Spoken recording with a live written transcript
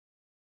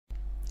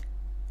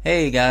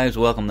Hey guys,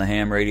 welcome to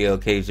Ham Radio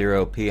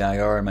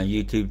K0PIR, my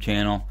YouTube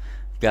channel.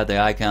 I've got the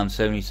Icom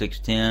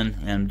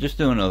 7610 and I'm just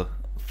doing a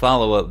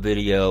follow-up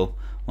video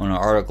on an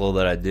article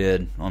that I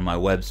did on my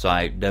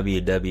website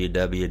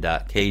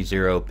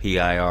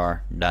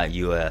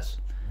www.k0pir.us.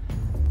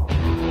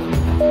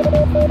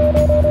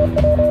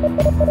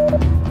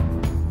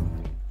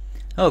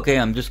 Okay,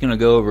 I'm just going to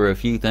go over a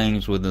few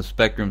things with the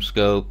spectrum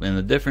scope and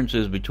the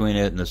differences between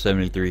it and the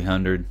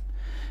 7300.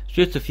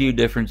 Just a few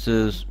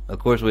differences. Of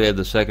course, we have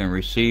the second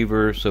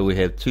receiver, so we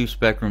have two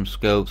spectrum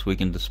scopes we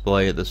can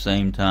display at the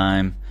same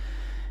time.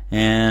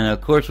 And of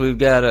course, we've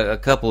got a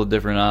couple of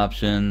different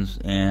options,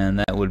 and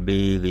that would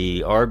be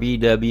the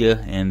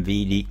RBW and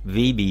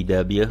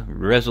VBW,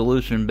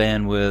 resolution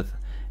bandwidth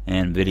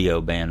and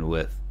video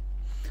bandwidth.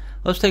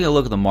 Let's take a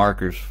look at the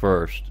markers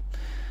first.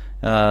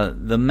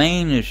 The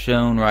main is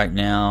shown right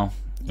now.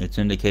 It's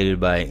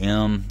indicated by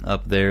M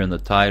up there in the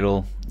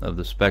title of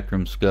the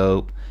spectrum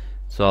scope.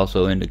 It's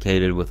also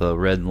indicated with a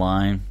red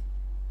line.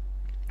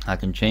 I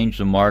can change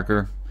the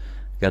marker.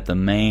 Got the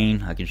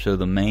main. I can show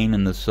the main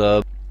and the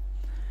sub.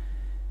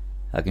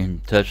 I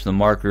can touch the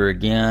marker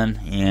again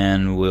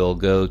and we'll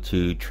go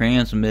to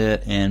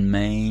transmit and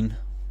main.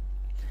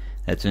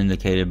 That's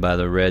indicated by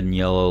the red and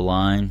yellow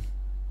line.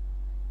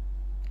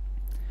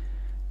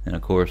 And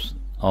of course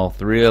all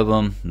three of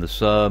them, the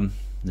sub,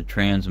 the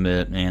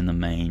transmit, and the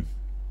main.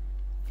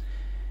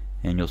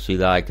 And you'll see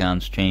the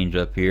icons change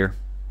up here.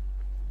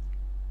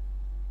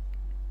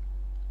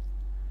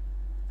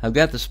 I've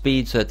got the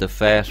speed set to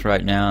fast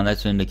right now, and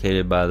that's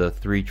indicated by the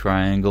three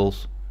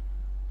triangles.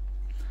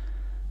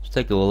 Let's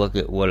take a look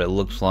at what it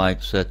looks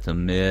like set to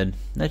mid.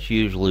 That's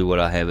usually what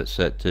I have it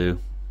set to.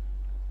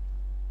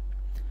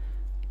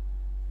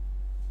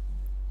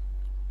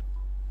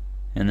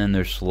 And then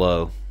there's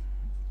slow,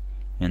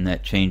 and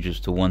that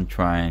changes to one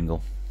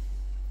triangle.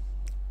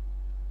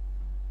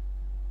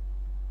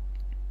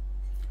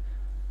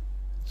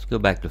 Let's go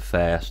back to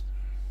fast.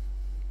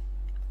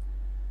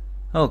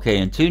 Okay,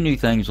 and two new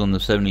things on the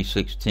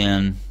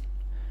 7610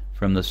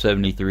 from the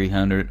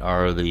 7300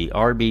 are the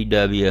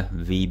RBW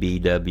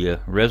VBW,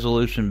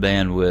 resolution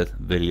bandwidth,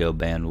 video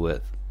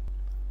bandwidth.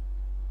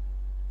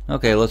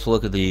 Okay, let's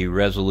look at the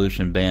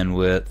resolution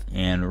bandwidth,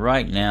 and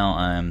right now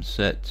I'm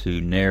set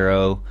to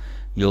narrow.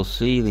 You'll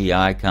see the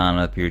icon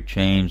up here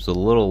change. The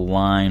little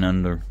line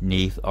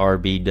underneath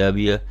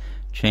RBW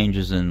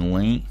changes in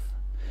length.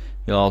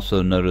 You'll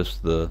also notice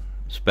the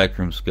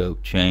spectrum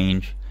scope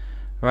change.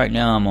 Right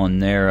now I'm on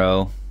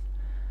narrow.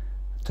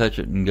 Touch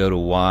it and go to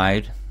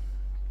wide.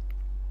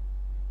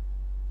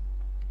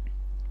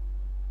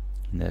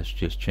 And that's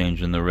just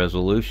changing the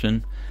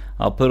resolution.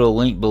 I'll put a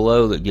link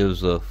below that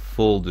gives a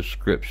full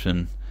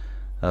description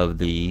of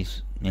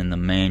these in the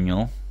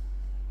manual.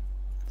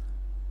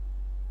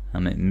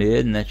 I'm at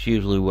mid, and that's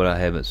usually what I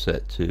have it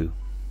set to.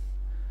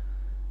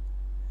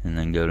 And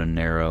then go to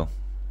narrow.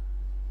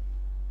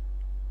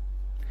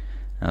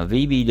 Now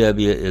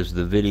VBW is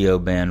the video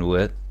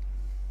bandwidth.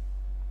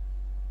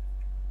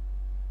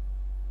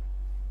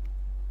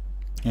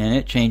 And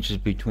it changes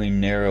between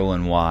narrow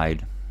and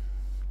wide.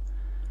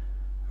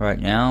 Right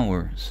now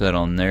we're set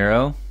on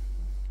narrow,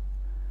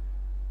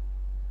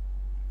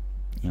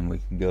 and we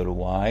can go to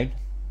wide.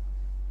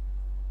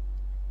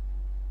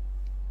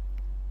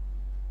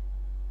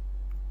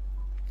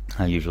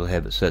 I usually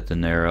have it set to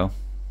narrow.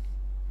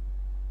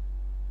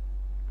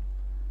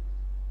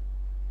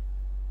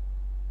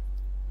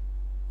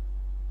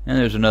 And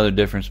there's another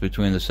difference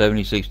between the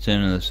 7610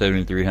 and the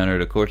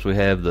 7300. Of course, we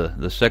have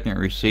the second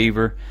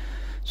receiver.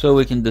 So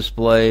we can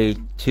display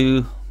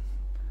two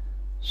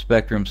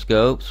spectrum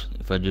scopes.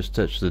 If I just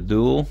touch the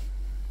dual,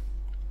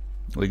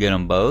 we get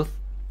them both.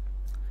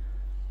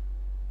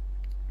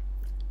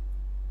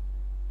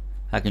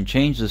 I can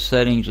change the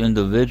settings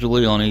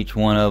individually on each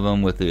one of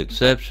them with the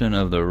exception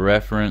of the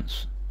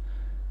reference.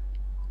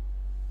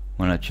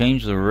 When I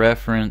change the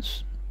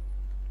reference,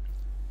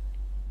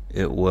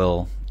 it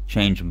will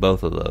change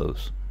both of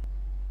those.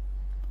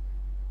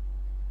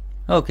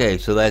 Okay,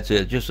 so that's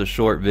it. Just a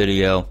short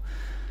video.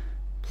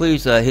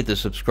 Please hit the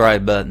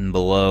subscribe button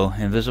below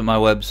and visit my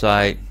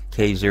website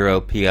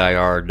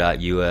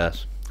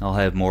k0pir.us. I'll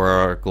have more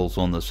articles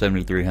on the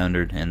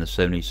 7300 and the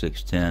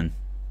 7610.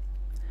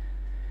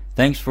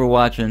 Thanks for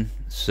watching.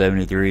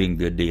 73 and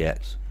good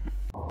DX.